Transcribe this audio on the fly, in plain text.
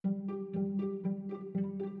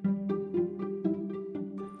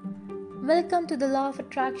Welcome to the Law of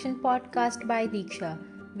Attraction podcast by Diksha.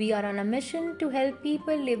 We are on a mission to help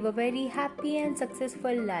people live a very happy and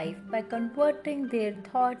successful life by converting their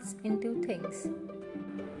thoughts into things.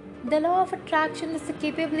 The law of attraction is the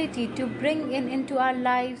capability to bring into our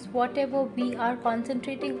lives whatever we are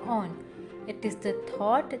concentrating on. It is the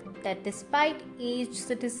thought that despite age,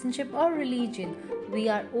 citizenship, or religion, we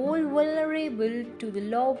are all vulnerable to the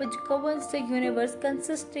law which governs the universe,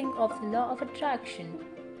 consisting of the law of attraction.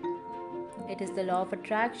 It is the law of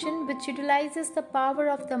attraction which utilizes the power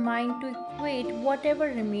of the mind to equate whatever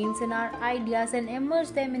remains in our ideas and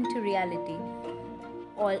immerse them into reality.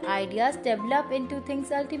 All ideas develop into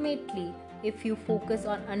things ultimately. If you focus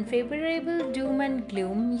on unfavorable doom and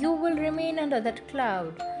gloom, you will remain under that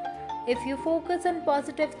cloud. If you focus on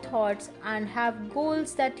positive thoughts and have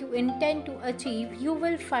goals that you intend to achieve, you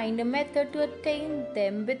will find a method to attain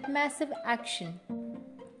them with massive action.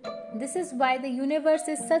 This is why the universe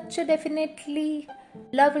is such a definitely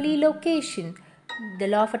lovely location. The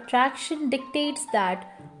law of attraction dictates that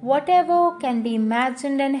whatever can be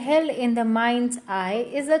imagined and held in the mind's eye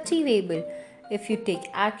is achievable if you take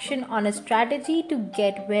action on a strategy to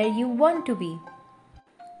get where you want to be.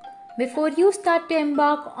 Before you start to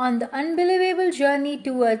embark on the unbelievable journey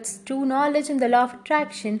towards true knowledge in the law of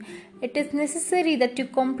attraction, it is necessary that you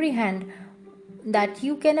comprehend that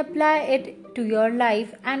you can apply it to your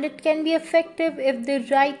life, and it can be effective if the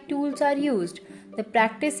right tools are used. The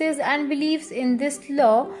practices and beliefs in this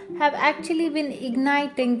law have actually been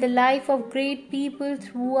igniting the life of great people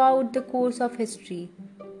throughout the course of history.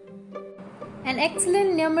 An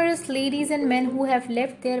excellent numerous ladies and men who have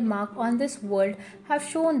left their mark on this world have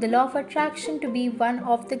shown the law of attraction to be one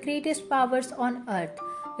of the greatest powers on earth.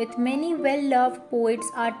 With many well-loved poets,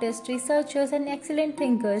 artists, researchers, and excellent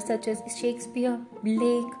thinkers such as Shakespeare,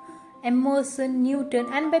 Blake, Emerson, Newton,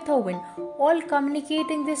 and Beethoven, all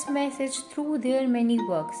communicating this message through their many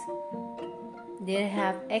works. There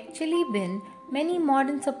have actually been many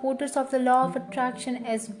modern supporters of the law of attraction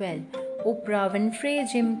as well. Oprah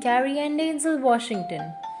Winfrey, Jim Carrey, and Denzel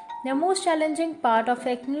Washington. The most challenging part of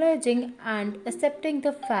acknowledging and accepting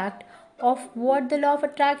the fact of what the law of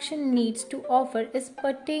attraction needs to offer is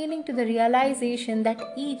pertaining to the realization that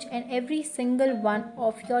each and every single one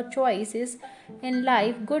of your choices in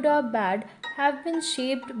life, good or bad, have been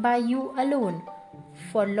shaped by you alone.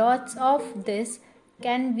 For lots of this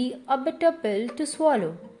can be a bitter pill to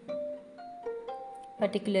swallow,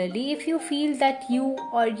 particularly if you feel that you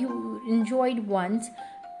or you enjoyed once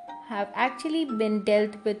have actually been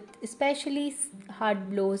dealt with especially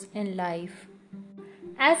hard blows in life.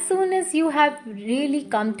 As soon as you have really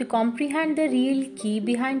come to comprehend the real key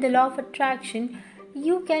behind the law of attraction,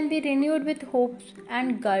 you can be renewed with hopes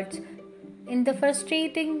and guts in the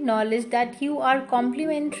frustrating knowledge that you are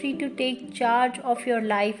complimentary to take charge of your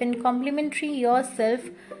life and complimentary yourself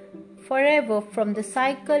forever from the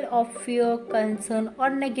cycle of fear, concern,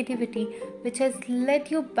 or negativity which has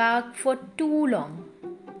led you back for too long.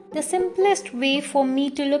 The simplest way for me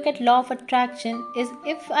to look at law of attraction is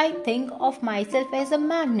if I think of myself as a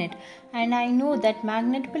magnet and I know that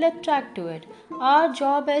magnet will attract to it. Our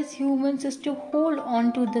job as humans is to hold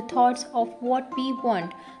on to the thoughts of what we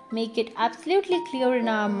want, make it absolutely clear in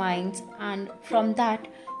our minds, and from that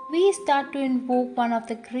we start to invoke one of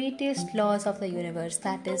the greatest laws of the universe,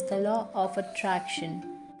 that is the law of attraction.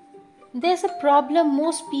 There's a problem.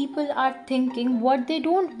 Most people are thinking what they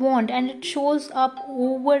don't want, and it shows up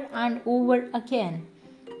over and over again.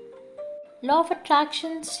 Law of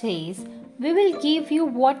attraction says we will give you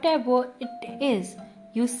whatever it is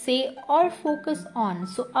you say or focus on.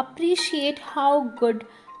 So appreciate how good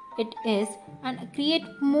it is and create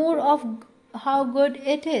more of how good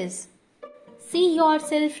it is. See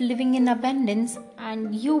yourself living in abundance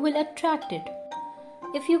and you will attract it.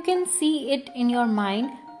 If you can see it in your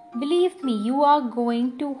mind, believe me, you are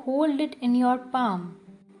going to hold it in your palm.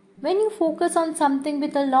 When you focus on something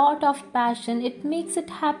with a lot of passion, it makes it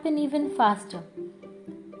happen even faster.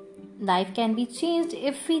 Life can be changed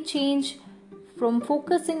if we change from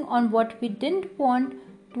focusing on what we didn't want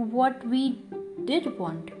to what we did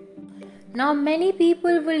want. Now, many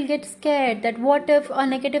people will get scared that what if a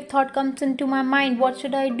negative thought comes into my mind? What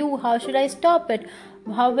should I do? How should I stop it?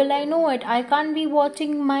 How will I know it? I can't be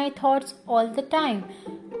watching my thoughts all the time.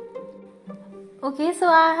 Okay, so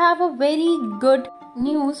I have a very good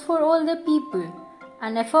news for all the people.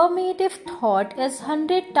 An affirmative thought is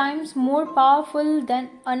 100 times more powerful than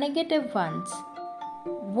a negative one.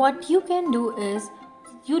 What you can do is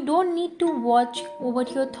you don't need to watch over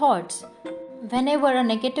your thoughts. Whenever a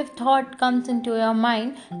negative thought comes into your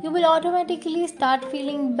mind, you will automatically start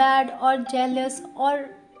feeling bad or jealous or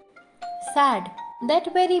sad.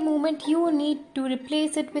 that very moment you need to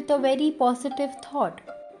replace it with a very positive thought.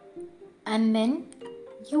 And then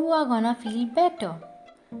you are gonna feel better.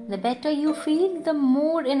 The better you feel, the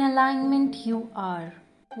more in alignment you are.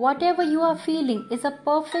 Whatever you are feeling is a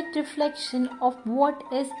perfect reflection of what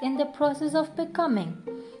is in the process of becoming.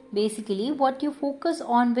 Basically, what you focus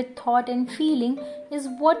on with thought and feeling is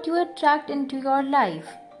what you attract into your life.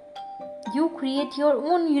 You create your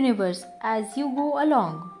own universe as you go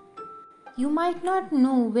along. You might not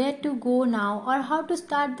know where to go now or how to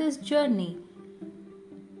start this journey.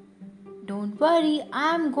 Don't worry,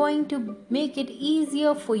 I am going to make it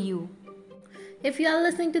easier for you. If you are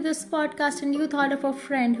listening to this podcast and you thought of a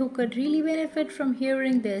friend who could really benefit from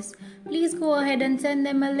hearing this, please go ahead and send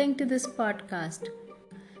them a link to this podcast.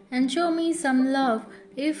 And show me some love.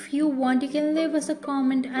 If you want, you can leave us a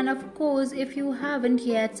comment, and of course, if you haven't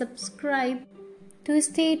yet, subscribe to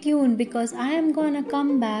stay tuned because I am gonna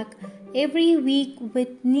come back every week with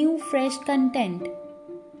new fresh content.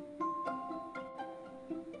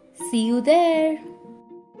 See you there.